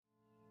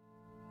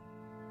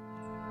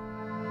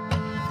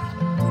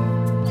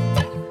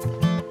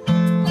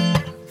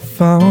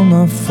found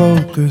my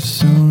focus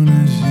soon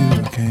as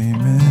you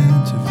came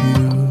into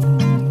view.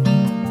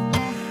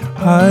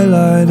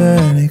 Highlight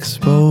and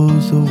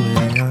expose the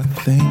way I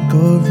think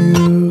of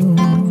you.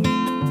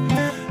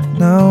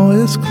 Now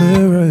it's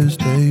clear as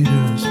day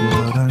just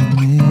what I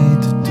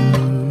need to do.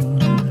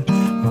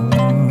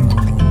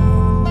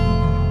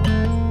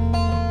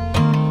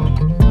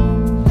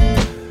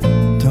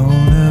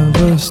 Don't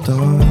ever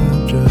stop,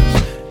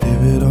 just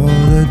give it all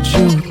that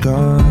you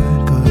got,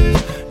 'cause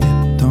you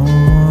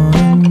don't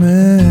wanna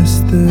miss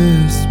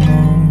this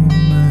moment.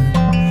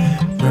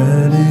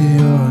 Ready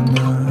or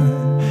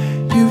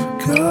not, you've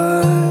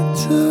got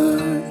to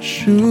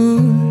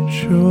shoot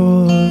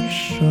your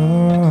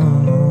shot.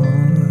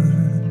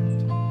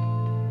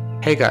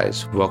 Hey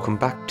guys, welcome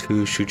back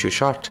to Shoot Your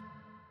Shot.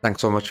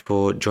 Thanks so much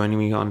for joining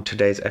me on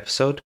today's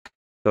episode.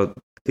 So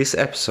this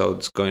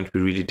episode's going to be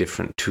really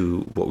different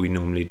to what we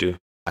normally do.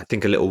 I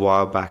think a little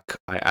while back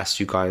I asked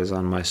you guys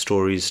on my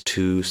stories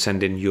to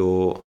send in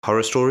your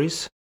horror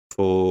stories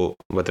for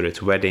whether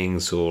it's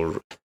weddings or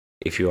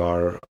if you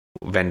are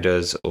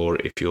vendors or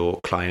if you're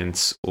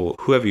clients or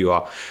whoever you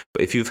are.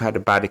 But if you've had a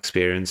bad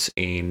experience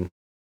in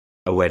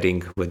a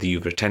wedding, whether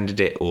you've attended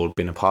it or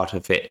been a part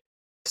of it,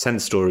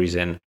 send stories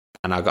in.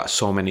 And I got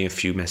so many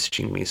of you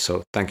messaging me.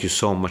 So thank you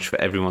so much for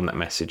everyone that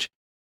messaged.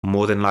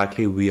 More than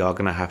likely, we are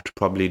going to have to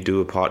probably do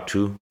a part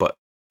 2. But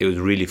it was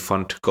really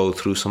fun to go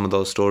through some of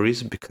those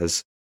stories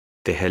because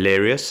they're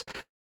hilarious.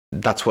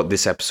 That's what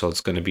this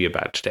episode's going to be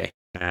about today.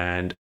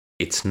 And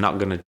it's not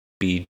going to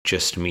be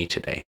just me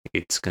today.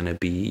 It's going to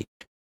be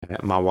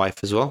my wife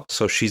as well.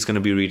 So she's going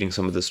to be reading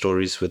some of the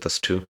stories with us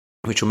too,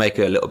 which will make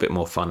it a little bit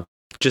more fun.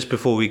 Just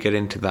before we get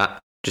into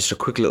that, just a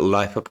quick little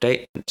life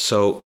update.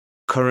 So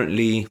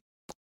currently,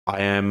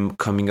 I am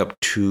coming up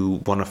to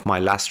one of my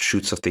last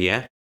shoots of the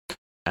year,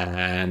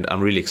 and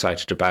I'm really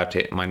excited about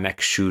it. My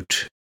next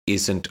shoot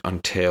isn't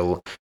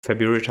until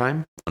February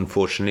time,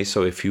 unfortunately.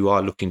 So if you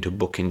are looking to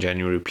book in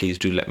January, please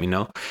do let me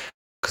know,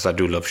 because I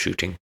do love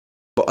shooting.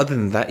 But other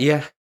than that,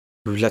 yeah,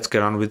 let's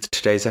get on with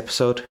today's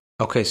episode.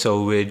 Okay,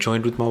 so we're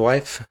joined with my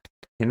wife,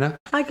 Hina.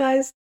 Hi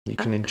guys. You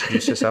can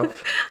introduce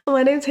yourself.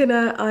 My name's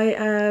Hina. I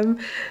am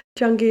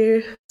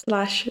Jangir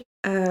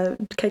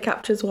 /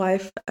 K-Capture's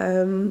wife.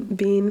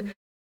 Been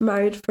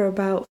married for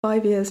about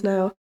 5 years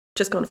now,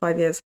 just gone 5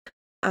 years,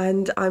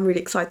 and I'm really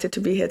excited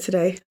to be here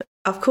today.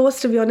 Of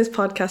course, to be on this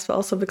podcast, but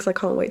also because I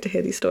can't wait to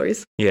hear these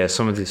stories. Yeah,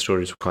 some of these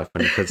stories were quite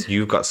funny because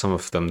you've got some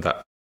of them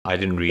that I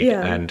didn't read,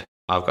 and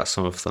I've got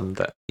some of them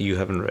that you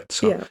haven't read.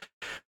 So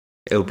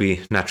it'll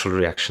be natural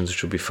reactions,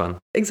 which will be fun.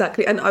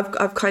 Exactly, and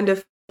I've kind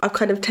of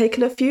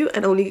taken a few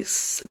and only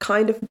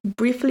kind of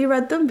briefly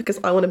read them because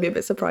I want to be a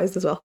bit surprised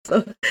as well.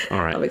 So all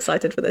right. I'm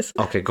excited for this.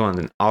 Okay, go on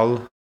then.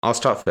 I'll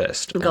start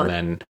first, and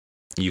then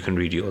you can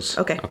read yours.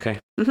 Okay.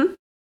 Mm-hmm.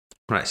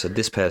 Right, so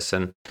this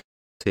person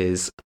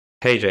says,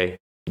 "Hey Jay,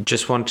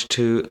 just wanted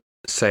to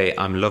say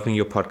I'm loving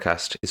your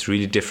podcast. It's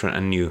really different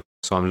and new.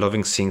 So I'm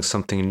loving seeing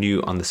something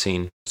new on the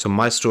scene. So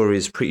my story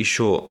is pretty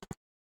short,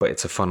 but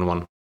it's a fun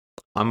one.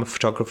 I'm a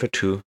photographer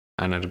too,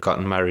 and I'd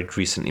gotten married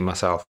recently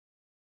myself.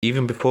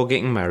 Even before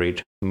getting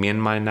married, me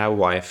and my now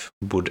wife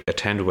would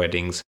attend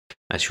weddings,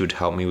 and she would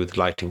help me with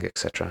lighting,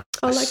 etc."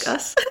 Oh, like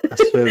us. I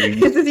swear we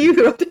used This is you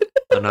who wrote it.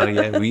 I know,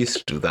 yeah, we used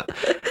to do that.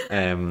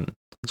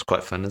 It's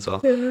quite fun as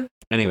well. Yeah.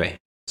 Anyway,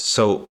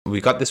 so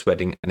we got this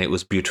wedding, and it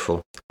was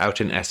beautiful,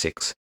 out in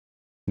Essex.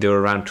 There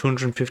were around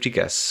 250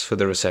 guests for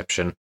the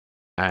reception,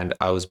 and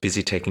I was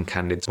busy taking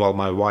candidates while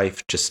my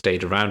wife just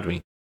stayed around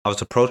me. I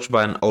was approached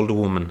by an older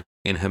woman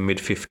in her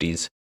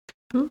mid-50s.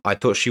 I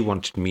thought she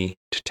wanted me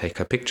to take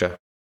her picture.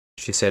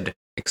 She said,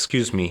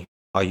 "Excuse me,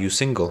 are you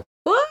single?"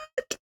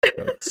 What?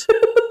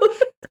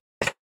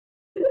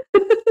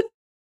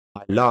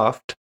 I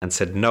laughed and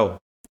said, "No,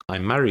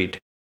 I'm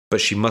married." But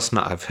she must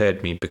not have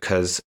heard me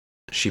because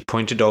she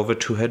pointed over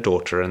to her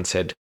daughter and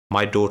said,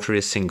 "My daughter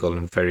is single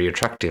and very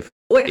attractive.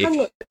 Wait,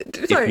 hang on.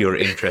 Sorry. If you're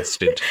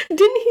interested."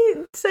 Didn't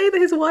he say that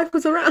his wife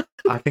was around?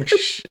 I think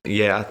she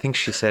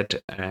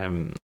said,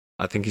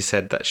 I think he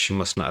said that she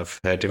must not have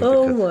heard him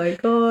because my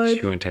God.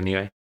 she went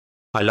anyway.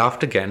 I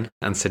laughed again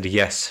and said,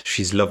 "Yes,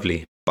 she's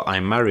lovely, but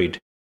I'm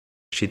married."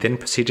 She then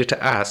proceeded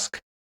to ask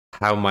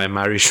how my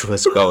marriage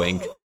was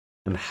going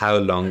and how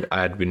long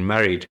I had been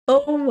married.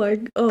 Oh my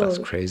God. That's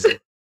crazy.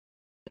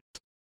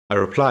 I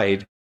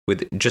replied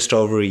with just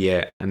over a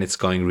year and it's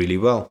going really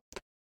well.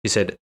 She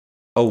said,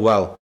 "Oh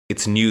well,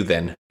 it's new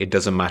then. It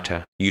doesn't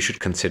matter. You should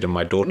consider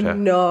my daughter."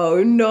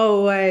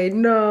 No way,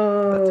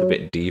 no. That's a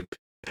bit deep.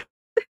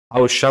 I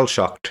was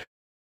shell-shocked.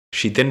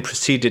 She then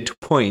proceeded to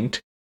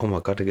point, oh my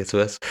God, it gets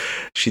worse.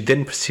 She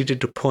then proceeded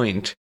to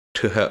point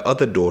to her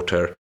other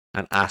daughter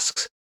and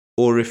asks,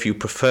 "Or if you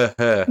prefer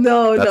her,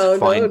 that's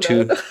fine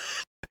too."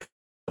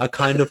 I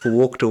kind of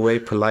walked away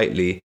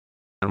politely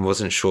and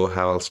wasn't sure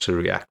how else to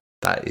react.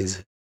 That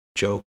is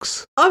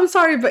jokes. I'm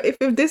sorry, but if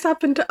this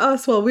happened to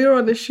us while we were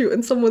on a shoot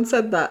and someone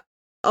said that,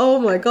 oh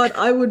my God,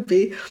 I would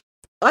be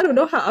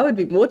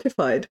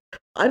mortified.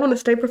 I want to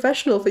stay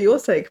professional for your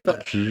sake,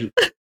 but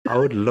I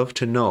would love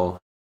to know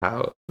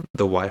how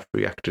the wife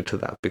reacted to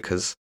that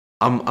because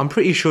I'm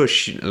pretty sure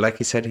she, like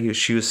he said,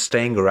 she was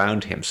staying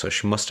around him, so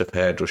she must have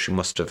heard, or she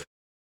must have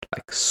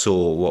like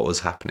saw what was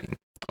happening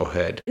or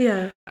heard.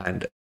 Yeah.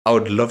 And I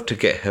would love to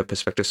get her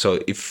perspective. So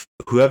if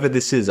whoever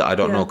this is, I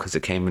don't know Yeah. because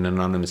it came in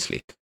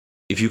anonymously.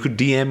 If you could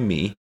DM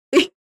me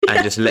and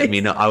Yeah, just let me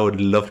please. know, I would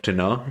love to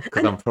know because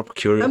And- I'm proper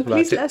curious And about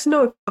please it. let us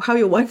know how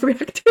your wife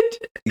reacted.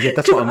 Yeah,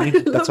 that's what I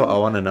mean. That's what I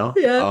love- want to know.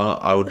 Yeah.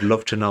 I would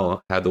love to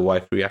know how the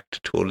wife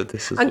reacted to all of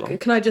this as And well.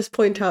 can I just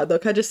point out, though,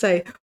 can I just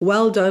say,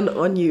 well done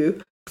on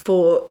you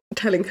for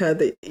telling her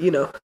that,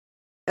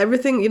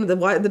 everything,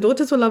 the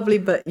daughters were lovely,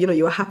 but,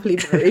 you were happily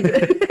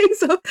married.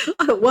 So,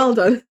 well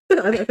done.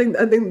 I think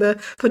the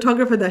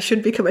photographer there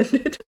should be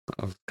commended.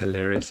 Oh,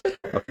 hilarious.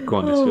 Okay, go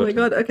on. it's Oh your my turn.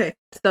 God. Okay.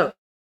 So,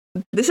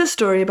 this is a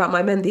story about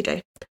my Mendi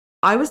day.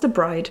 I was the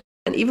bride,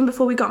 and even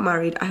before we got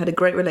married, I had a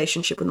great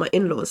relationship with my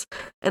in-laws,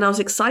 and I was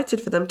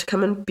excited for them to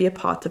come and be a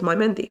part of my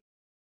Mendi.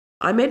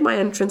 I made my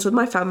entrance with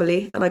my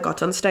family, and I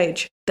got on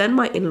stage. Then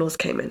my in-laws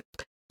came in.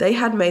 They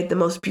had made the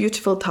most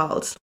beautiful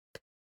tals.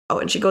 Oh,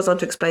 and she goes on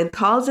to explain,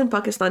 tals in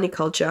Pakistani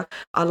culture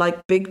are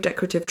like big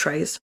decorative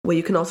trays where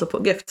you can also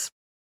put gifts.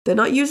 They're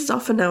not used as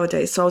often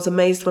nowadays, so I was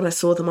amazed when I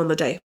saw them on the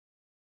day.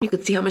 You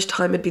could see how much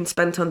time had been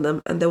spent on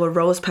them, and there were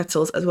rose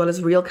petals as well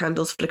as real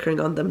candles flickering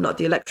on them, not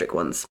the electric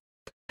ones.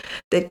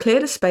 They'd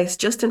cleared a space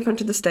just in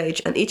front of the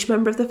stage, and each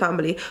member of the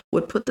family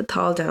would put the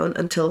tal down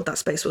until that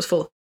space was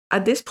full.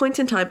 At this point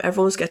in time,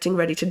 everyone was getting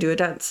ready to do a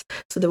dance,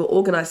 so they were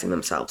organising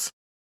themselves.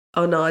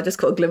 Oh no, I just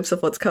got a glimpse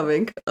of what's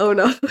coming. Oh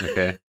no.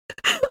 Okay.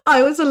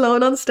 I was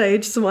alone on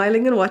stage,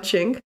 smiling and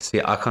watching.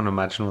 See, I can't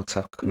imagine what's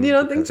happening. You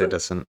don't think because so? It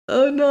doesn't.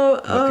 Oh no.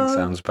 Nothing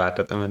sounds bad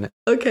at the minute.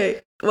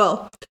 Okay,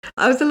 well,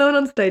 I was alone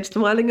on stage,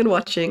 smiling and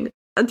watching,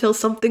 until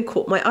something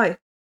caught my eye.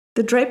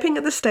 The draping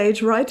at the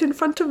stage right in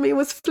front of me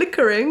was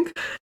flickering,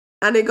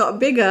 and it got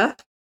bigger,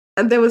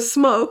 and there was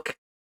smoke,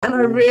 and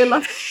I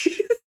realised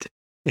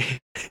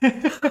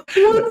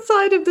one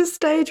side of the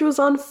stage was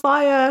on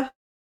fire.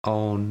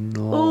 Oh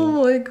no.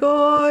 Oh my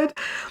God.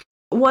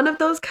 One of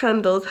those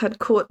candles had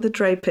caught the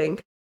draping.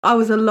 I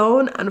was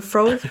alone and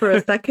froze for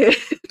a second.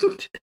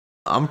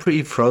 I'm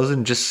pretty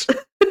frozen just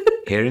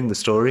hearing the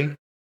story.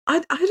 I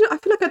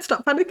feel like I'd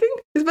stop panicking,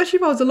 especially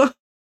if I was alone.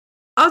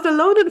 I was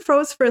alone and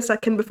froze for a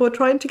second before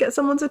trying to get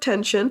someone's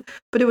attention,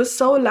 but it was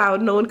so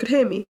loud no one could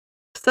hear me.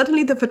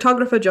 Suddenly the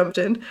photographer jumped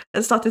in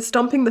and started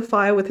stomping the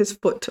fire with his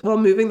foot while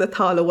moving the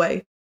towel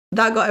away.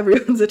 That got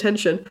everyone's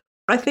attention.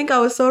 I think I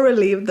was so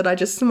relieved that I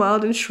just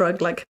smiled and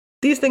shrugged like,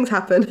 these things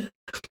happen.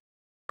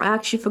 I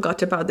actually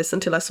forgot about this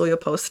until I saw your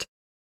post.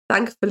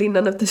 Thankfully,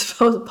 none of this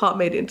part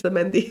made it into the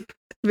Mendi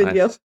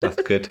video.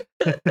 That's good.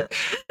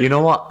 You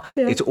know what?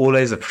 Yeah. It's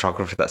always the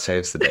photographer that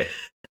saves the day.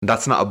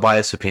 That's not a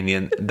biased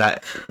opinion.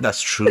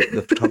 That's true.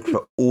 The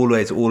photographer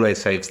always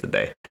saves the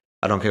day.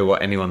 I don't care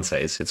what anyone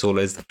says. It's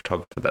always the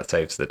photographer that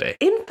saves the day.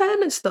 In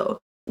fairness, though,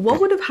 what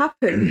would have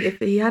happened if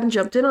he hadn't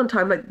jumped in on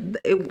time? Like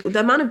the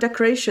amount of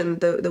decoration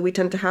that we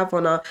tend to have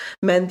on our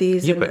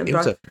Mendis. Yeah, but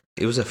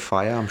it was a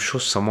fire. I'm sure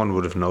someone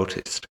would have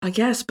noticed. I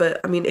guess, but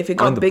I mean, if it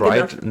got And big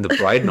enough. the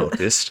bride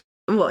noticed.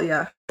 Well,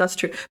 yeah, that's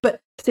true.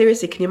 But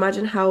seriously, can you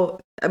imagine how?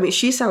 I mean,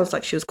 she sounds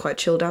like she was quite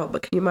chilled out,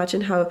 but can you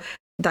imagine how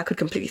that could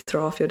completely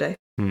throw off your day?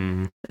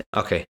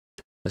 Okay,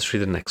 let's read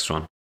the next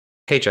one.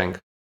 Hey Jang,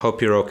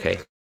 hope you're okay.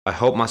 I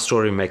hope my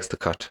story makes the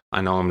cut.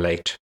 I know I'm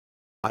late.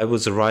 I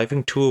was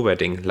arriving to a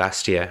wedding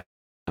last year,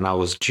 and I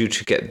was due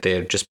to get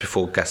there just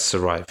before guests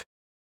arrive.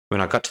 When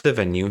I got to the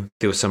venue,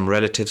 there were some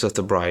relatives of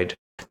the bride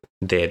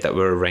there that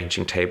were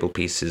arranging table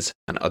pieces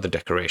and other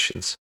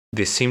decorations.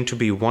 There seemed to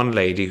be one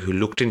lady who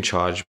looked in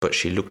charge, but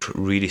she looked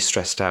really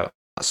stressed out.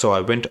 So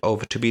I went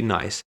over to be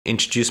nice,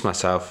 introduced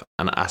myself,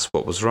 and asked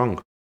what was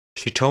wrong.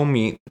 She told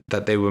me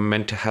that they were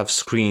meant to have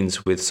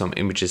screens with some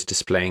images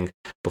displaying,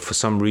 but for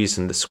some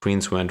reason the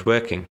screens weren't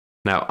working.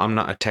 Now, I'm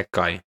not a tech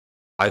guy.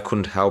 I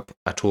couldn't help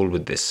at all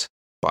with this,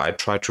 but I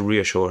tried to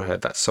reassure her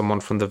that someone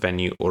from the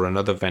venue or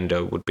another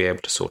vendor would be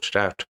able to sort it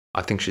out.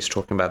 I think she's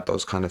talking about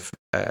those kind of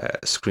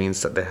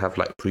screens that they have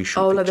like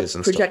pre-shoot Like pictures the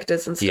and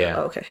projectors and stuff. Yeah.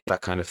 Oh, okay.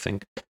 that kind of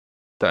thing.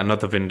 That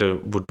another vendor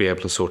would be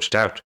able to sort it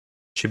out.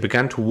 She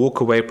began to walk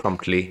away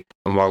promptly,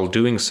 and while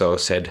doing so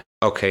said,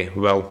 "Okay,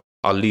 well,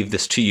 I'll leave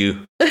this to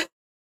you.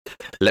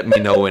 Let me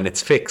know when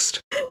it's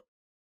fixed."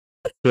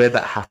 I swear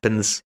that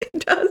happens.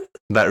 It does.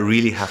 That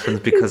really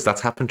happens, because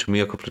that's happened to me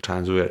a couple of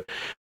times where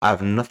I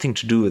have nothing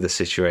to do with the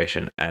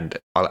situation and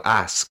I'll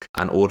ask,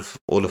 and all of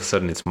a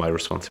sudden it's my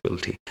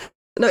responsibility.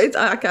 No, it's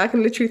I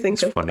can literally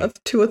think of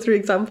 2 or 3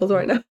 examples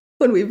right now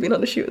when we've been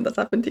on a shoot and that's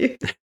happened to you.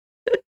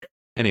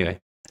 Anyway,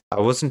 I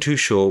wasn't too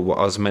sure what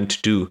I was meant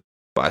to do,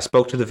 but I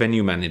spoke to the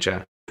venue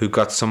manager, who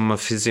got some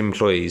of his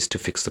employees to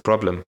fix the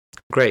problem.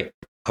 Great.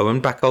 I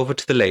went back over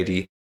to the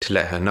lady to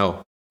let her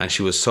know, and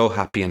she was so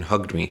happy and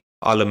hugged me.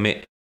 I'll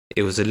admit,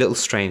 it was a little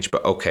strange,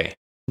 but okay.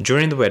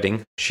 During the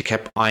wedding, she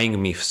kept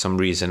eyeing me for some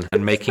reason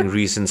and making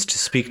reasons to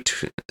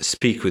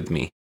speak with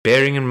me.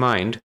 Bearing in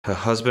mind, her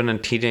husband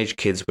and teenage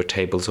kids were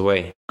tables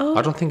away. Oh,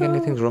 I don't think no.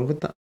 anything's wrong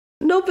with that.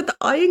 No, but the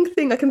eyeing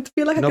thing, I can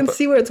feel like I No, can but-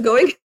 see where it's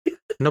going.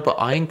 No, but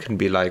eyeing can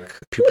be like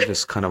people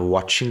just kind of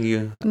watching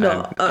you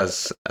No,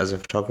 as a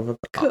photographer.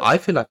 cool. I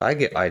feel like I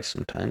get eyed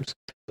sometimes,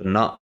 but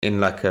not in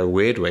like a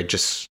weird way,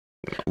 just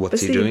But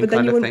what's he see, doing but then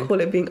kind you of wouldn't thing.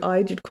 call it being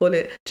eyed. You'd call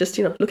it just,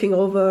 looking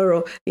over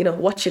or,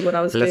 watching what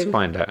I was Let's doing.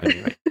 find out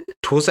anyway.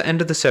 Towards the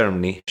end of the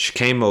ceremony, she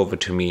came over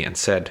to me and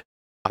said,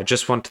 I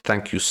just want to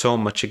thank you so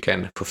much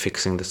again for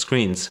fixing the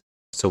screens.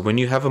 So when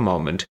you have a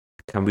moment,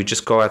 can we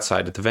just go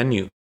outside of the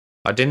venue?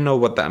 I didn't know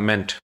what that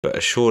meant, but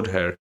assured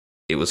her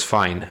it was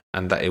fine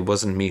and that it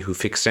wasn't me who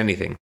fixed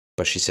anything.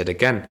 But she said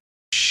again,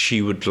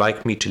 she would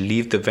like me to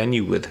leave the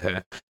venue with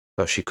her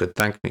so she could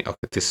thank me.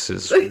 Okay, this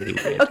is really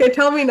weird. Okay,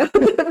 tell me now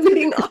that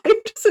being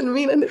eyed doesn't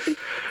mean anything.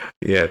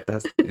 Yeah,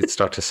 it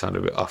started to sound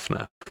a bit off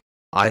now.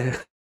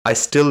 I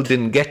still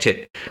didn't get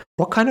it.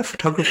 What kind of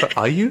photographer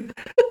are you?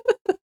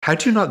 How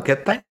do you not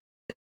get that?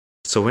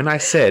 So when I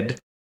said,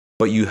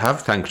 but you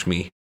have thanked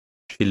me,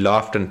 she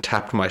laughed and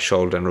tapped my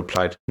shoulder and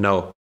replied,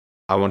 no,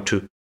 I want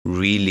to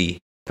really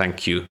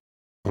thank you.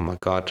 Oh my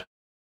God.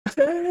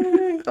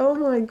 Oh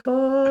my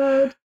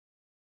God.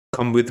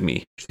 Come with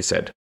me, she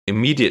said.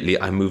 Immediately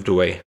I moved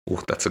away.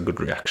 Oh, that's a good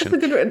reaction.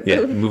 That's a good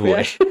Yeah, move away.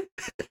 reaction.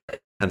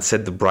 And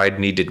said the bride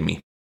needed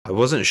me. I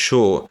wasn't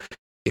sure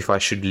if I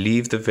should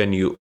leave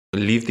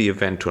the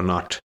event or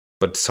not,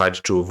 but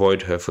decided to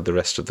avoid her for the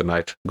rest of the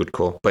night. Good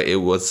call. But it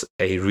was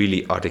a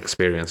really odd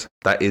experience.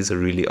 That is a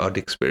really odd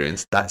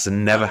experience. That's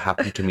never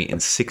happened to me in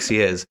 6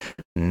 years.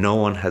 No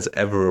one has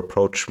ever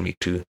approached me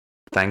to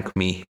thank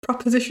me.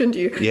 Propositioned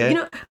you.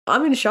 Yeah.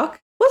 I'm in shock.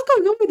 What's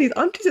going on with these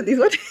aunties at these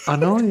weddings? I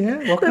know,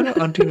 yeah. What kind of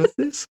auntie was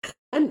this?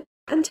 And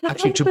to have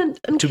Actually, husband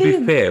and to kids.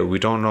 be fair, we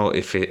don't know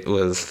if it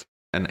was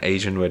an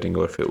Asian wedding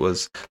or if it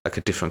was like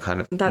a different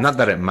kind of. Not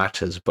that it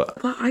matters,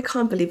 but. Well, I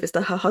can't believe it's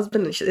that her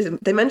husband and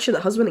they mentioned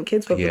that husband and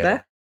kids were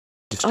there.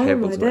 Just Oh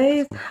tables my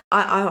days!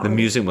 the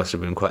music must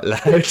have been quite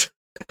loud.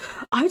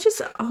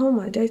 Oh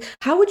my days!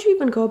 How would you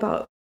even go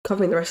about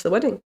covering the rest of the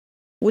wedding?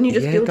 Wouldn't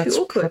you just feel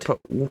too awkward?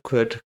 Proper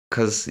awkward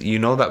because you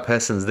know that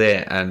person's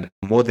there, and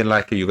more than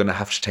likely you're going to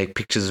have to take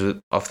pictures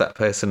of that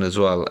person as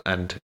well.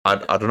 And I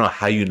don't know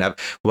how you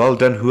well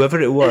done,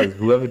 whoever it was,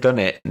 whoever done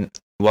it.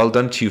 Well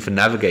done to you for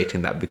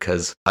navigating that,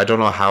 because I don't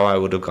know how I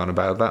would have gone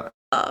about that.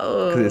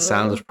 Oh, because it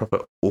sounds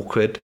proper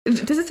awkward.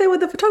 Does it say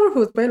whether the photographer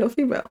was male or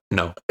female?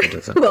 No, it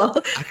doesn't.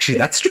 Well, actually,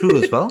 that's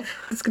true as well.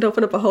 It's going to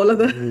open up a whole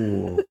other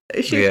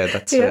issue.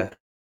 Yeah,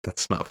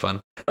 that's not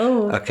fun.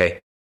 Oh,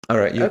 okay. All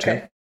right, you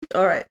turn.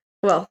 All right.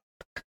 Well,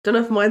 don't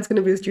know if mine's going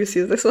to be as juicy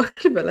as this one,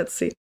 but let's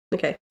see.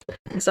 Okay.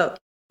 So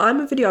I'm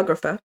a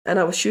videographer, and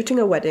I was shooting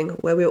a wedding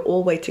where we were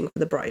all waiting for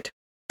the bride.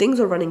 Things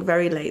were running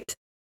very late,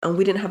 and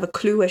we didn't have a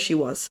clue where she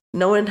was.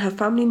 No one in her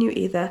family knew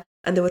either,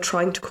 and they were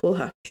trying to call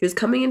her. She was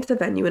coming into the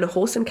venue in a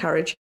horse and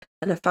carriage,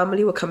 and her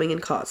family were coming in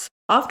cars.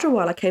 After a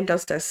while, I came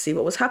downstairs to see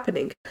what was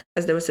happening,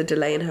 as there was a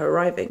delay in her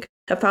arriving.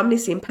 Her family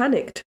seemed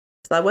panicked,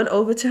 so I went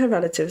over to her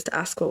relatives to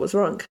ask what was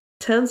wrong.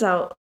 Turns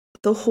out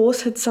the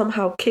horse had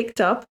somehow kicked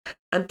up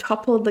and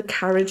toppled the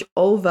carriage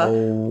over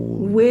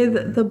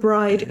with the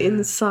bride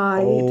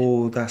inside.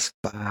 Oh, that's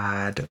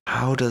bad.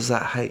 How does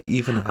that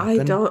even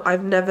happen?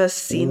 I've never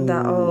seen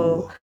that.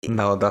 Oh.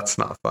 No, that's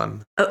not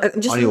fun.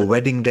 Just on your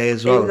wedding day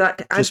as well.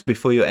 Exactly. Just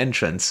before your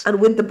entrance. And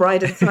with the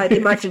bride inside,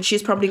 imagine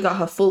she's probably got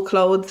her full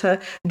clothes,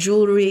 her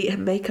jewellery, her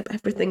makeup,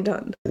 everything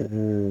done.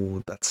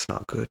 Oh, that's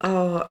not good.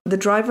 Oh, the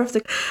driver of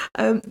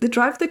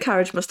the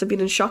carriage must have been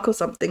in shock or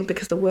something,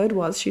 because the word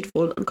was she'd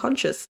fallen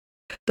unconscious.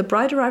 The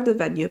bride arrived at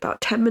the venue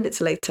about 10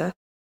 minutes later.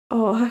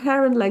 Oh, her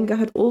hair and lenga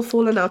had all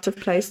fallen out of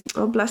place.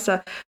 Oh, bless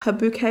her. Her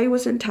bouquet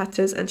was in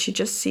tatters, and she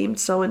just seemed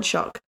so in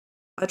shock.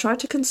 I tried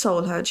to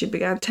console her, and she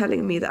began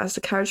telling me that as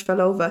the carriage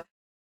fell over,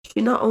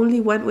 she not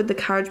only went with the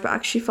carriage, but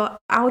actually fell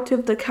out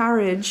of the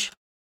carriage.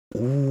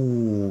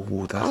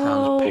 Ooh, that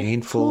sounds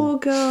painful. Poor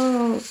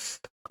girl.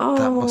 Oh,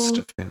 that must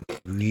have been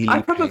really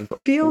I probably painful.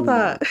 feel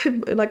that.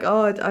 Like,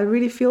 I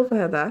really feel for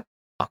her there.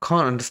 I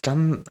can't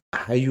understand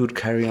how you would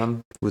carry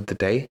on with the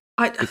day.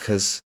 I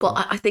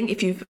think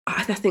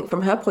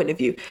from her point of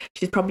view,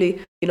 she's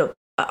probably,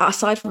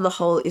 aside from the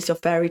whole is your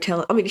fairy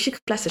tale. I mean,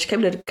 bless her, she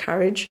came in a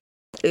carriage.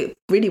 It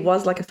really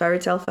was like a fairy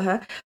tale for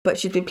her, but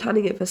she's been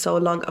planning it for so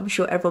long. I'm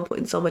sure everyone put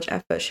in so much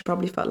effort. She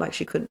probably felt like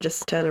she couldn't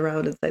just turn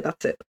around and say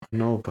that's it.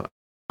 No, but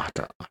I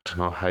don't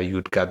know how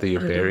you'd gather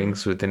your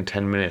bearings within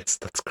 10 minutes.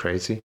 That's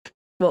crazy.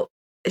 Well,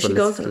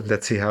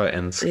 let's see how it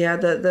ends. Yeah,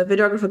 the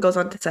videographer goes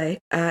on to say,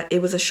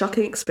 it was a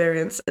shocking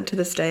experience, and to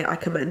this day I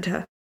commend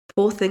her.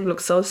 Poor thing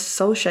looked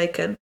so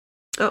shaken.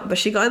 Oh, but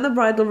she got in the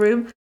bridal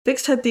room,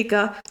 fixed her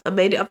tika, and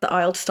made it up the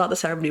aisle to start the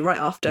ceremony right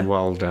after.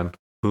 Well done.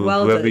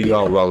 Whoever you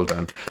are, well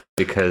done.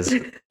 Because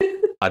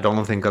I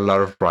don't think a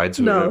lot of brides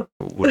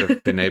would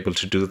have been able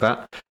to do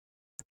that,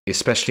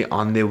 especially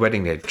on their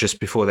wedding day, just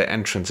before their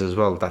entrance as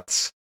well.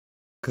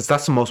 Because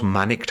that's the most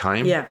manic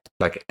time. Yeah.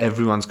 Like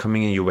everyone's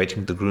coming in, you're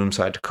waiting for the groom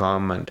side to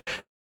come, and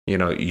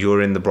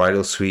you're in the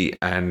bridal suite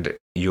and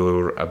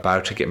you're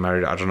about to get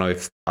married. I don't know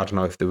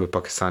if they were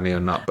Pakistani or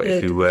not, but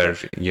if you were,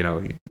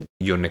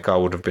 your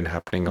nikah would have been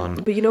happening on.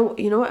 But you know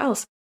what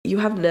else? You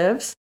have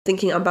nerves.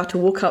 thinking I'm about to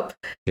walk up,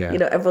 Yeah. you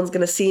know, everyone's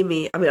going to see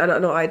me. I mean, I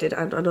don't know, I did,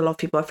 and I know a lot of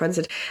people, my friends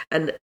did,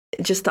 and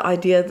just the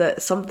idea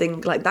that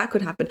something like that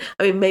could happen.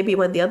 I mean, maybe it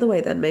went the other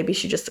way then. Maybe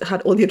she just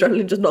had all the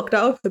adrenaline just knocked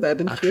out of her then,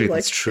 and she Actually, was like,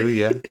 that's true,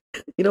 yeah.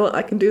 you know what,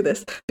 I can do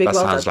this. Big That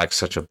well sounds done. like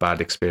such a bad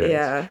experience.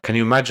 Yeah. Can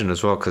you imagine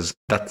as well? Because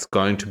that's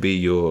going to be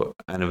your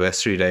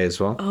anniversary day as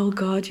well. Oh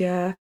God,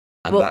 yeah.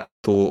 And Well- that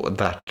thought,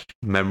 that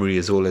memory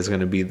is always going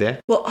to be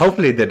there. Well,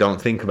 Hopefully they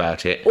don't think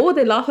about it. or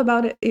they laugh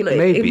about it. You know, it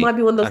Maybe, might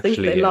be one of those things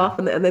actually, they yeah. laugh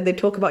and then they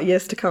talk about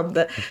years to come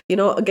that, you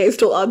know,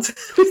 against all odds,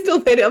 we still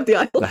made it up the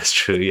aisle. That's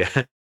true,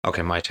 yeah.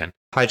 Okay, my turn.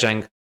 Hi,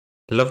 Jang.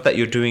 Love that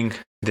you're doing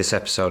this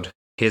episode.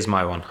 Here's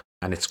my one,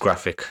 and it's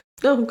graphic.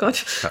 Oh God.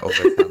 That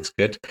always sounds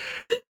good.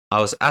 I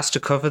was asked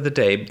to cover the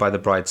day by the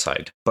bride's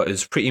side, but it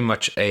was pretty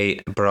much a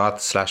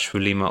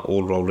Bharat/Walima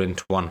all rolled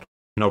into one.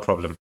 No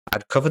problem.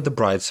 I'd covered the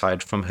bride's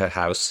side from her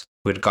house.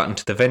 We'd gotten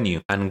to the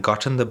venue and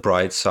gotten the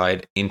bride's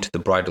side into the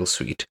bridal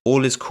suite.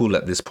 All is cool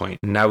at this point.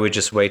 Now we're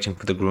just waiting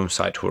for the groom's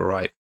side to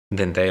arrive.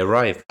 Then they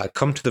arrive. I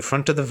come to the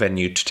front of the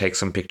venue to take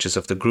some pictures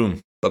of the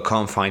groom, but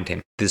can't find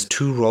him. There's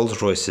 2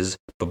 Rolls Royces,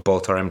 but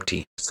both are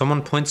empty.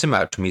 Someone points him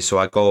out to me, so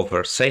I go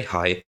over, say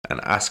hi, and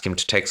ask him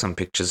to take some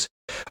pictures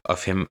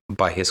of him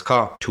by his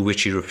car, to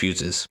which he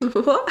refuses.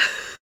 What?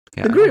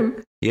 Yeah. The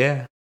groom?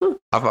 Yeah. Hmm.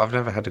 I've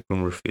never had a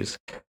groom refuse.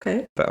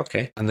 Okay. But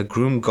okay. And the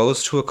groom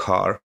goes to a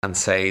car and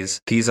says,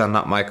 "These are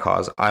not my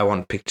cars. I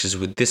want pictures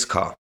with this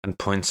car," and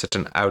points at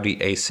an Audi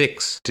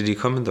A6. Did he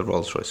come in the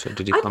Rolls Royce or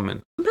did he come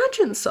in?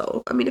 Imagine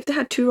so. I mean, if they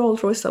had 2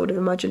 Rolls Royces, I would have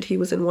imagined he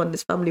was in one,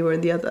 his family were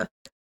in the other.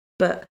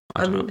 But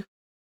I don't know.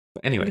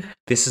 But anyway,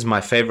 this is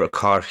my favorite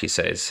car, he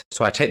says.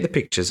 So I take the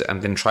pictures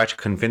and then try to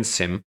convince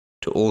him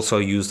to also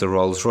use the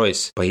Rolls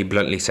Royce, but he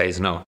bluntly says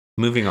no.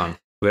 Moving on.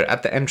 We're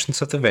at the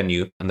entrance of the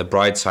venue and the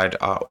bride's side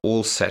are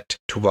all set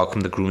to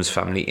welcome the groom's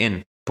family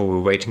in, but we're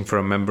waiting for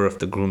a member of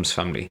the groom's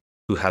family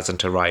who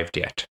hasn't arrived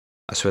yet.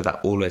 I swear that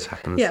always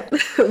happens. yeah,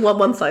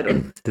 one side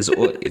on.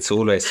 It's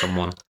always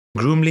someone.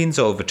 Groom leans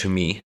over to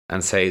me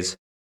and says,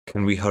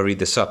 "Can we hurry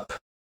this up?"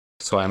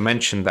 So I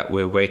mention that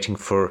we're waiting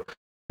for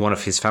one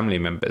of his family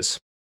members.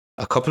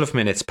 A couple of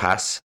minutes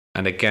pass,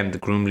 and again the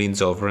groom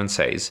leans over and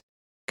says,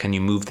 "Can you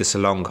move this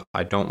along?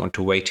 I don't want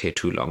to wait here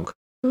too long."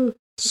 Okay.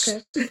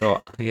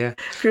 So, yeah.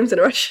 Groom's in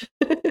a rush.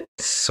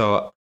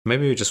 So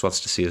maybe he just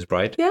wants to see his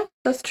bride. Yeah,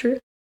 that's true.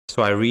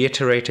 So I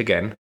reiterate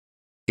again,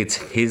 it's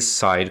his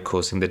side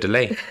causing the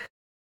delay.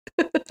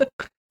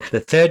 The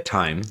third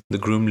time, the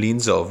groom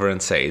leans over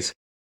and says,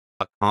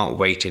 "I can't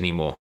wait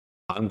anymore.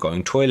 I'm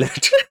going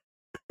toilet."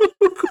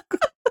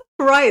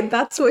 Right,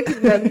 that's what he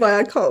meant by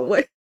 "I can't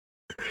wait."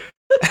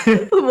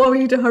 Want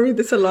me to hurry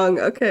this along?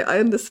 Okay, I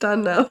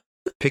understand now.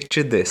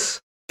 Picture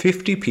this.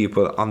 50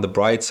 people on the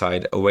bride's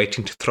side are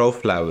waiting to throw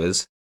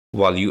flowers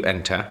while you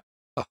enter.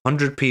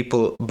 100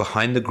 people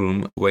behind the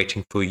groom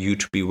waiting for you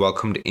to be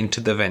welcomed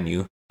into the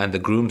venue. And the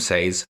groom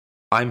says,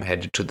 "I'm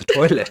headed to the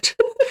toilet."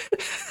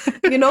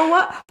 You know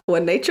what?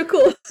 When nature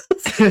calls,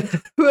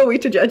 who are we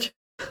to judge?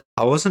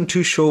 I wasn't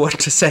too sure what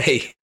to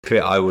say. But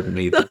I wouldn't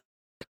either.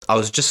 I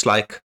was just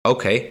like,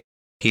 okay,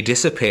 he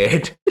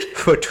disappeared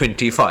for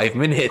 25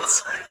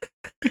 minutes.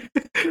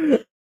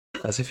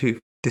 As if he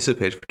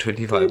disappeared for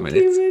 25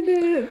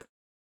 minutes.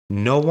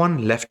 No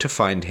one left to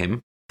find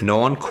him. No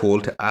one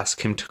called to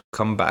ask him to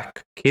come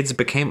back. Kids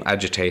became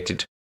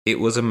agitated. It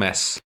was a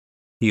mess.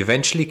 He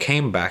eventually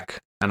came back,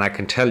 and I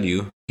can tell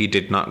you, he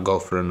did not go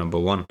for a number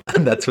 1.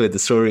 And that's where the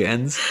story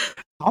ends.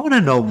 I want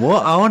to know more.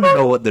 I want to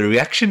know what the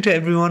reaction to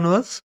everyone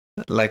was.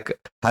 Like,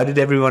 how did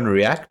everyone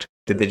react?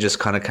 Did they just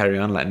kind of carry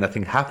on like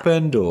nothing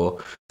happened,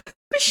 or?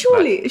 But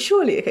surely,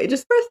 okay,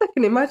 just for a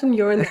second, imagine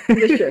you're in this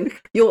position.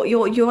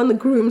 You're on the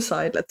groom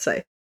side, let's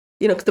say.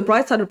 You know, because the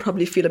bride side would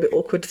probably feel a bit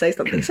awkward to say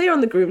something. Say you're on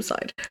the groom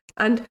side,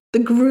 and the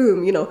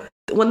groom, you know,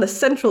 one of the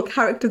central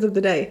characters of the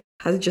day,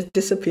 has just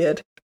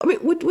disappeared. I mean,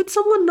 would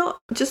someone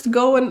not just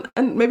go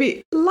and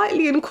maybe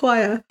lightly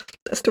inquire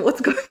as to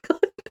what's going on?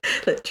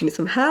 Like, do you need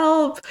some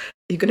help?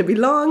 Are you going to be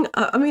long?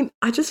 I mean,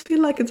 I just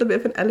feel like it's a bit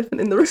of an elephant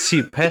in the room.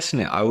 See,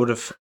 personally, I would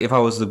have, if I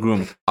was the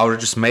groom, I would have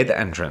just made the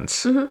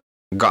entrance,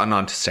 gotten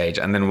onto stage,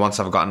 and then once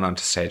I've gotten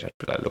onto stage, I'd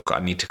be like, look, I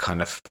need to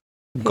kind of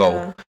go.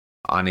 Yeah.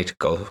 I need to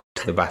go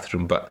to the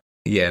bathroom, but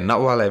yeah,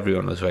 not while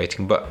everyone was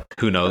waiting, but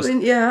who knows? I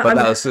mean, yeah, but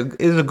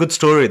it was a good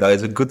story, though.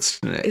 It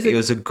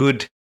was a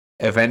good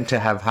event to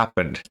have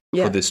happened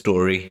for the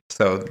story.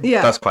 So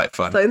that's quite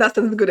fun. So in that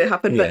sense, it's good it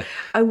happened. Yeah. But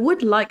I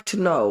would like to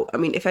know, I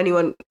mean, if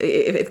anyone,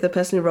 if the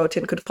person who wrote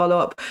in could follow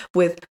up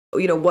with,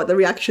 you know, what the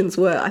reactions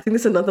were. I think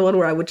this is another one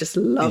where I would just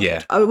love,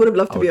 I would have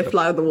loved to be a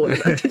fly on the wall in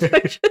that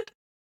situation.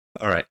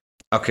 All right.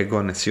 Okay, go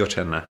on. It's your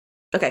turn now.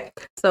 Okay.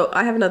 So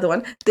I have another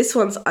one. This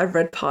one's I've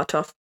read part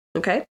of.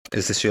 Okay.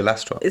 Is this your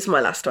last one? It's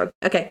my last one.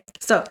 Okay.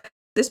 So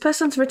this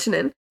person's written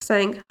in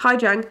saying, "Hi,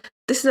 Jang.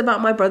 This is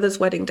about my brother's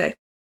wedding day.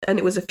 And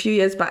it was a few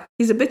years back.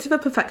 He's a bit of a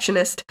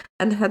perfectionist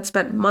and had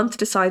spent months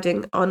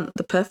deciding on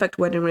the perfect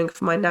wedding ring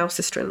for my now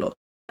sister-in-law,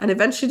 and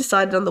eventually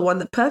decided on the one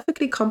that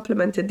perfectly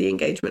complemented the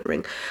engagement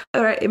ring.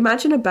 All right,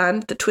 imagine a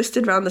band that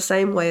twisted around the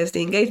same way as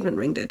the engagement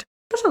ring did.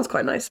 But sounds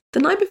quite nice. The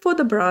night before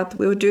the Barath,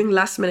 we were doing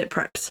last minute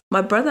preps.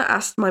 My brother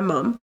asked my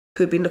mum,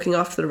 who had been looking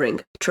after the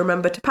ring, to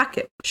remember to pack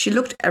it. She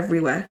looked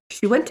everywhere.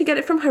 She went to get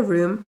it from her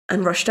room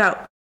and rushed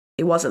out.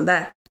 It wasn't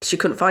there. She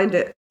couldn't find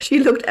it. She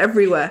looked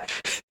everywhere.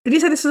 Did you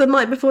say this was the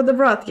night before the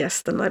Barath?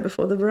 Yes, the night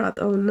before the Barath.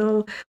 Oh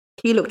no.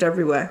 He looked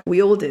everywhere.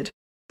 We all did.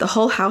 The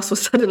whole house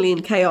was suddenly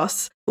in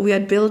chaos. We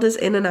had builders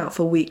in and out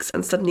for weeks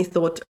and suddenly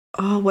thought,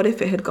 oh, what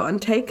if it had gotten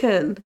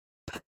taken?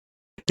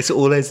 It's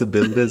always the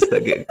builders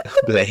that get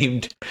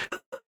blamed.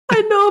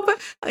 I know,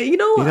 but you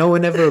know what? You know,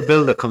 whenever a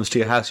builder comes to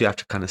your house, you have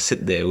to kind of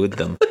sit there with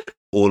them,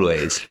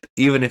 always.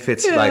 Even if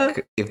it's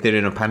like, if they're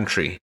in a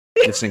pantry,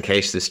 just in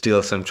case they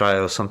steal some try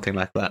or something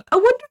like that. I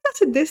wonder if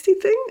that's a Disney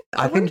thing.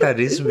 I think that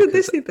is a because,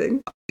 Disney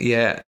thing.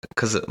 Yeah,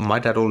 because my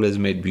dad always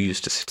made me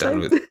used to sit down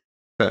with.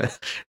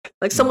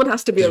 Like someone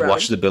has to be just around.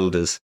 Watch the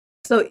builders.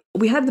 So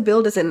we had the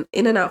builders in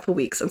and out for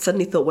weeks and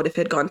suddenly thought, what if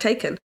it had gone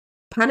taken?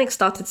 Panic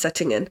started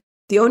setting in.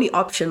 The only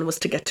option was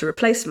to get to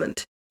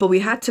replacement. But we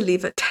had to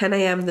leave at 10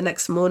 a.m. the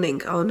next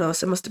morning. Oh no,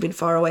 so it must have been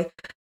far away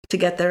to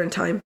get there in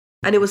time.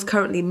 And it was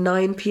currently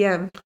 9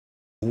 p.m.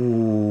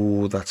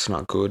 Ooh, that's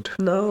not good.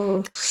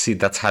 No. See,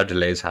 that's how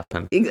delays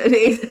happen.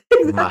 Exactly.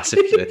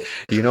 Massive delay.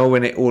 You know,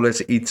 when it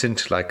always eats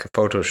into like a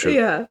photo shoot,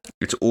 Yeah.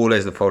 it's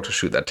always the photo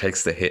shoot that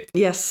takes the hit.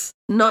 Yes.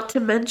 Not to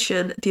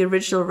mention the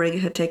original ring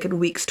had taken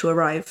weeks to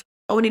arrive.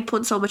 Oh, and he'd put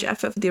in so much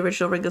effort for the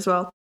original ring as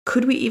well.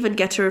 Could we even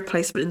get a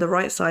replacement in the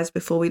right size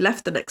before we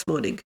left the next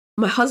morning?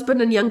 My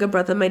husband and younger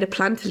brother made a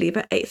plan to leave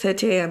at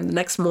 8:30 a.m. the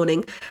next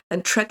morning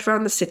and trekked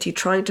around the city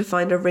trying to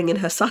find a ring in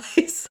her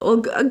size. Well,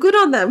 good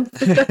on them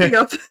for stepping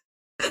up.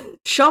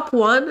 Shop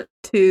 1,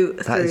 2,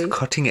 3. That is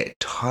cutting it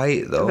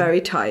tight, though.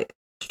 Very tight.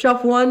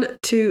 Shop 1,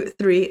 2,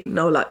 3,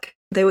 no luck.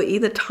 They were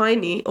either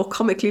tiny or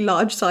comically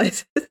large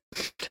sizes.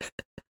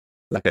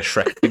 Like a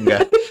Shrek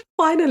finger.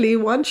 Finally,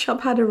 one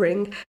shop had a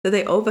ring that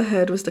they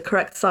overheard was the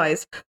correct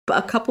size,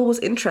 but a couple was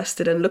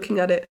interested in looking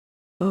at it.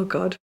 Oh,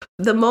 God.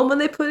 The moment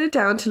they put it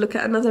down to look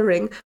at another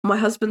ring, my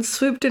husband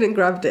swooped in and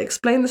grabbed it,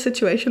 explained the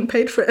situation,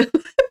 paid for it.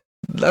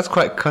 That's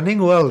quite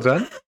cunning. Well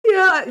done.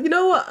 Yeah, you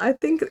know what? I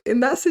think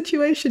in that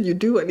situation, you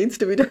do what needs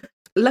to be done.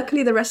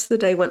 Luckily, the rest of the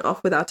day went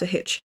off without a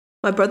hitch.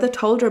 My brother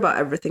told her about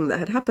everything that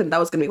had happened. That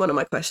was going to be one of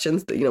my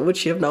questions. Would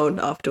she have known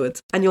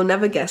afterwards? And you'll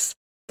never guess.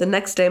 The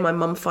next day, my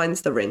mum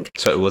finds the ring.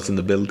 So it wasn't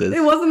the builders.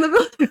 It wasn't the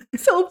builders.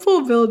 So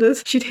poor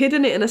builders. She'd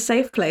hidden it in a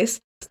safe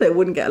place so it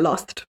wouldn't get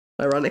lost,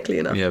 ironically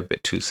enough. Yeah, a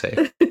bit too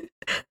safe.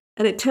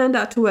 And it turned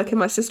out to work in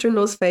my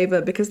sister-in-law's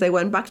favour because they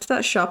went back to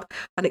that shop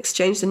and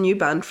exchanged a new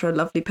band for a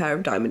lovely pair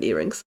of diamond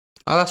earrings.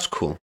 Oh, that's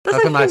cool.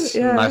 That's a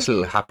nice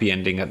little happy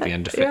ending at the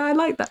end of it. Yeah, I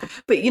like that.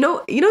 But you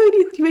know,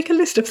 you make a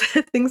list of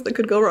things that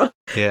could go wrong.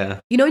 Yeah.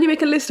 You know, when you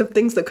make a list of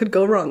things that could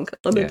go wrong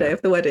on the day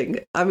of the wedding.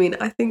 I mean,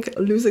 I think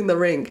losing the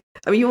ring.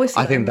 I mean, you always.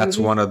 I think that's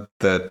one of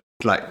the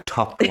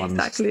top ones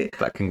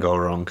that can go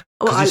wrong.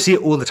 Because you see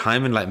it all the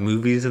time in like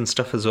movies and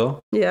stuff as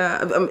well.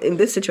 Yeah, in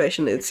this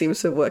situation, it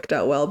seems to have worked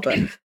out well, but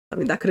I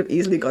mean, that could have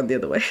easily gone the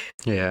other way.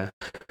 Yeah,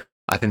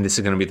 I think this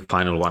is going to be the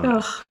final one.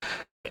 Oh,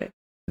 okay.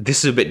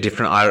 This is a bit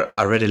different.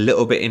 I read a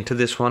little bit into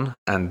this one,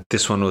 and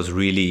this one was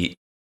really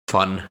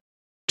fun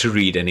to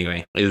read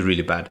anyway. It was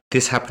really bad.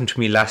 This happened to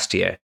me last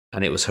year,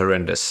 and it was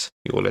horrendous.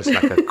 You always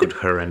like a good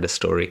horrendous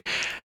story.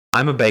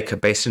 I'm a baker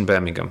based in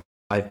Birmingham.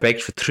 I've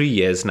baked for 3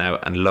 years now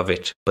and love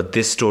it, but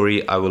this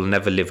story I will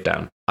never live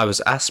down. I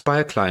was asked by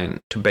a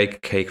client to bake a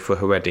cake for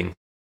her wedding.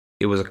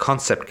 It was a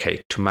concept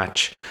cake to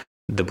match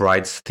the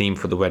bride's theme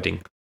for the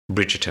wedding.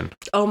 Bridgerton.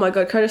 Oh my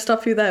God, can I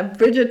stop you there?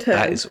 Bridgerton.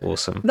 That is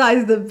awesome. That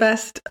is the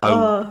best.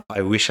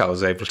 I wish I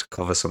was able to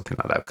cover something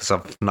like that because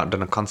I've not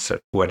done a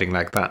concert wedding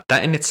like that.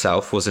 That in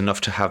itself was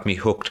enough to have me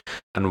hooked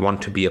and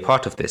want to be a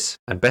part of this.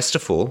 And best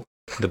of all,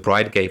 the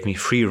bride gave me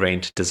free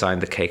rein to design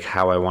the cake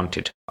how I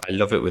wanted. I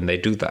love it when they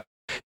do that.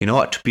 You know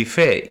what, to be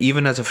fair,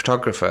 even as a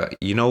photographer,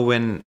 you know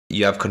when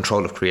you have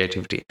control of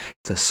creativity,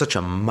 it's such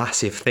a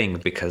massive thing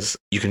because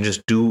you can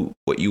just do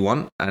what you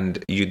want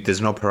and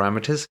there's no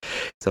parameters.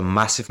 It's a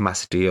massive,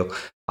 massive deal.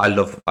 I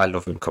love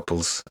when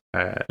couples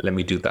let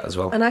me do that as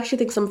well. And I actually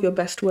think some of your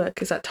best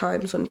work is at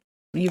times when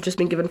you've just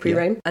been given free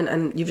rein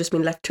and you've just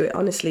been left to it.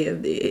 Honestly,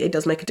 it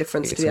does make a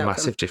difference to the outcome. It's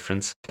a massive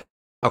difference.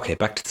 Okay,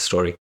 back to the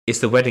story. It's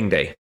the wedding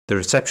day. The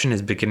reception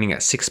is beginning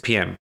at 6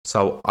 p.m,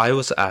 so I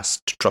was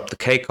asked to drop the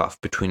cake off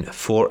between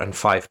 4 and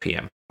 5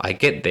 p.m. I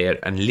get there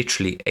and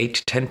literally 8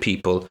 to 10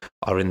 people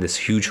are in this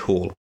huge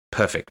hall.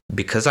 Perfect.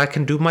 Because I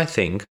can do my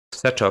thing,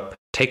 set up,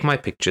 take my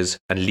pictures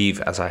and leave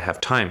as I have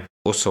time.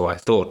 Also, I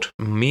thought,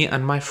 me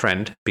and my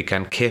friend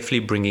began carefully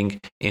bringing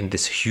in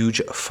this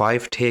huge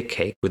 5-tier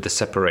cake with the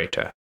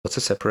separator. What's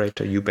a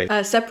separator? You bake?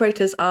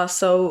 Separators are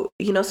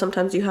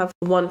sometimes you have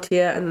one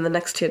tier and then the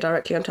next tier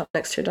directly on top,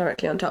 next tier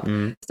directly on top.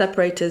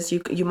 Separators,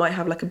 you might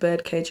have like a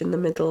bird cage in the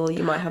middle.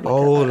 You might have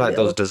like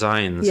those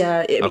designs.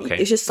 Yeah,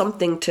 it's just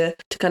something to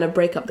kind of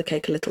break up the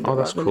cake a little bit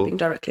rather than being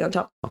directly on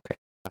top. Okay.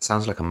 That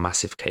sounds like a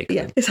massive cake.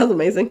 Yeah, then. it sounds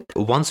amazing.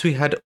 Once we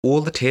had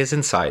all the tiers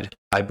inside,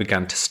 I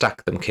began to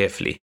stack them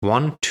carefully.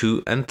 1,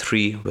 2, and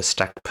 3 were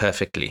stacked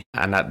perfectly,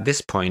 and at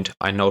this point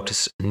I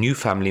noticed new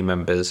family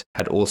members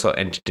had also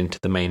entered into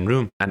the main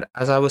room. And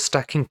as I was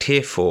stacking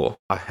tier 4,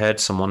 I heard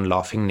someone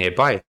laughing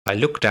nearby. I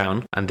looked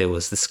down and there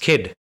was this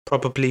kid,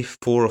 probably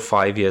 4 or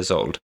 5 years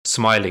old,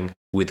 smiling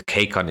with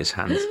cake on his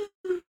hands.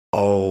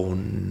 Oh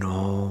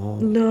no.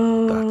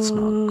 No. That's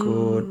not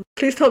good.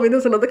 Please tell me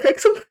there's another cake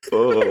somewhere.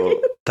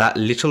 Oh. That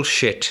little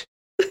shit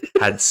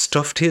had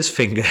stuffed his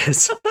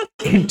fingers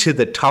into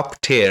the top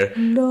tier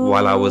No.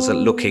 while I was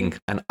looking.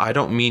 And I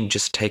don't mean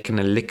just taking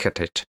a lick at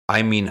it.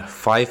 I mean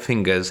 5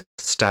 fingers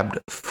stabbed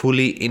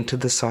fully into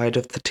the side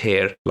of the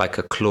tier like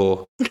a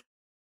claw.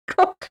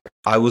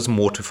 I was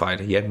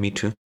mortified. Yeah, me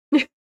too.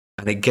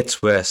 And it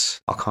gets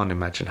worse. I can't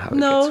imagine how it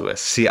gets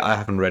worse. See, I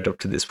haven't read up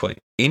to this point.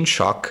 In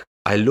shock,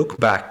 I look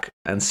back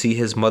and see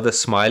his mother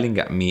smiling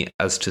at me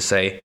as to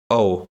say,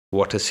 "Oh,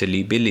 what a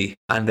silly Billy."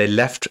 And they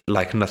left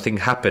like nothing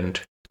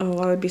happened. Oh,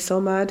 I would be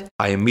so mad.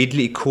 I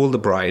immediately called the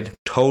bride,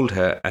 told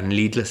her, and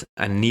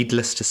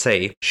needless to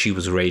say, she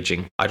was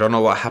raging. I don't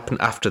know what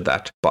happened after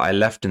that, but I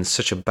left in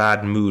such a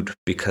bad mood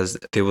because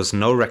there was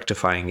no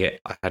rectifying it.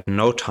 I had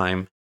no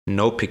time,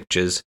 no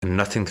pictures, and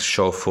nothing to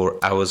show for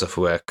hours of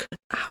work.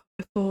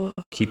 Oh.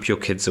 Keep your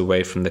kids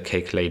away from the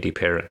cake lady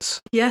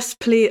parents. Yes,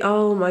 please.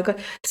 Oh my God.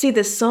 See,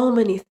 there's so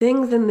many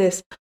things in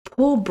this.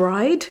 Poor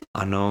bride.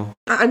 I know.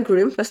 And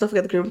groom. Let's not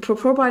forget the groom.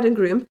 Poor bride and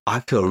groom.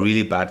 I feel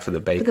really bad for the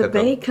baker.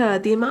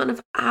 The amount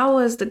of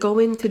hours that go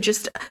into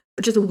just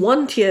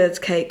one tier's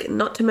cake,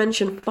 not to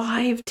mention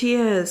 5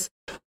 tiers.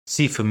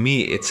 See, for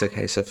me, it's a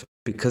case of,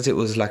 because it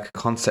was like a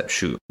concept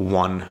shoot,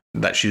 one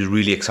that she's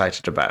really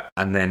excited about,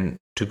 and then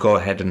to go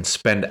ahead and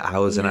spend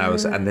hours and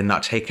hours and then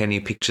not take any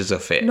pictures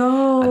of it,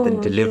 and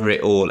then deliver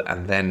it all,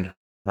 and then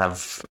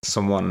have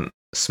someone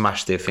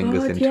smash their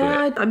fingers into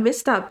it. I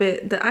missed that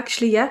bit. That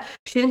actually,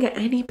 she didn't get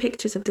any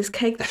pictures of this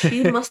cake that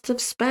she must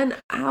have spent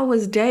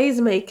hours,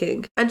 days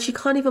making, and she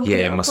can't even put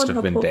it up on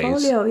her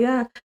portfolio. Days.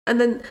 Yeah, and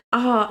then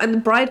and the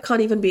bride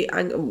can't even be,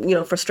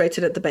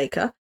 frustrated at the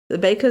baker. The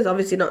baker's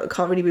obviously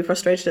can't really be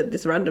frustrated at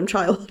this random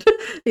child.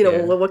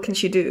 Well, what can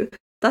she do?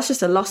 That's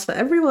just a loss for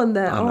everyone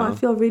there. I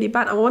feel really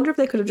bad. I wonder if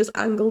they could have just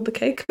angled the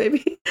cake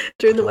maybe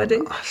during the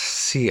wedding.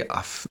 See,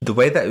 the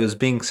way that it was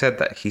being said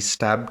that he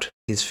stabbed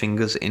his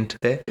fingers into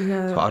there.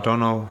 Yeah. So I don't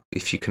know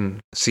if you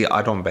can see.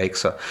 I don't bake,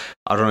 so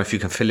I don't know if you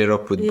can fill it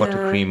up with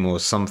buttercream or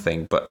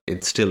something. But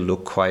it still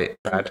looked quite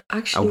bad.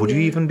 Actually, and would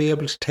you even be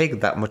able to take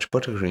that much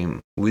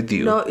buttercream with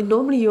you? No,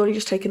 normally you only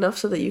just take enough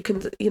so that you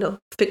can,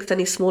 fix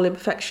any small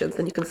imperfections,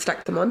 and you can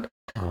stack them on.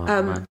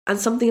 And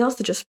something else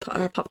that just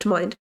popped to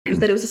mind was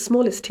that it was the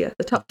smallest tier,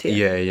 the top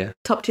tier. Yeah.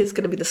 Top tier is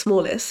going to be the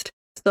smallest.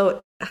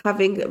 So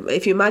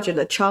if you imagine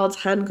a child's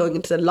hand going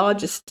into the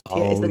largest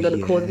tier isn't going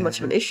to cause much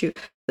of an issue,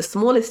 the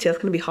smallest tier is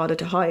going to be harder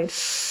to hide.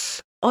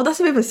 Oh, that's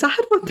a bit of a sad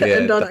one to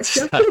end on,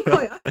 actually.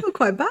 I feel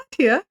quite bad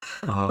here.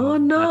 Oh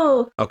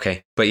no.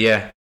 Okay, but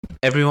yeah,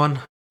 everyone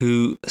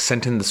who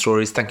sent in the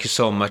stories, thank you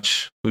so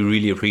much. We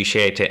really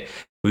appreciate it.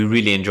 We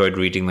really enjoyed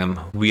reading them.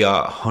 We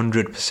are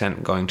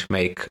 100% going to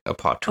make a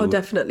part 2. Oh,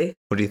 definitely.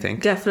 What do you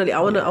think? Definitely. I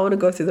want to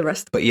go through the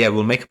rest. But yeah,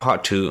 we'll make a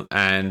part 2,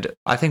 and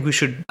I think we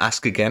should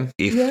ask again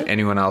if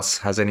anyone else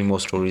has any more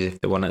stories,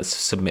 if they want to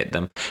submit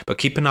them. But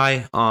keep an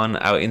eye on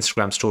our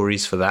Instagram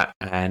stories for that.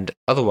 And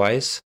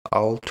otherwise,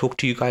 I'll talk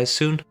to you guys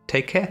soon.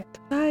 Take care.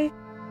 Bye.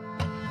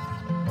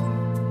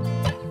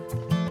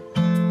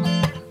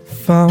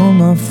 Found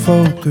my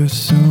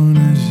focus soon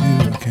as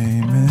you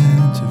came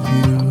into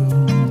view.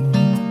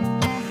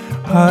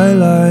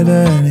 Highlight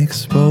and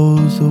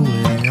expose the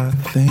way I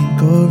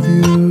think of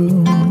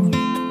you.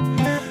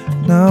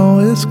 Now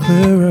it's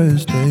clear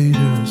as day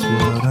just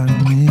what I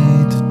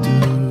need to do.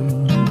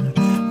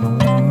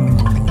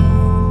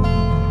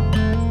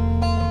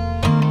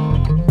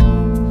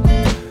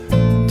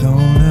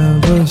 Don't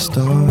ever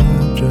stop,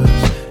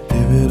 just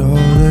give it all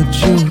that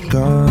you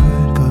got.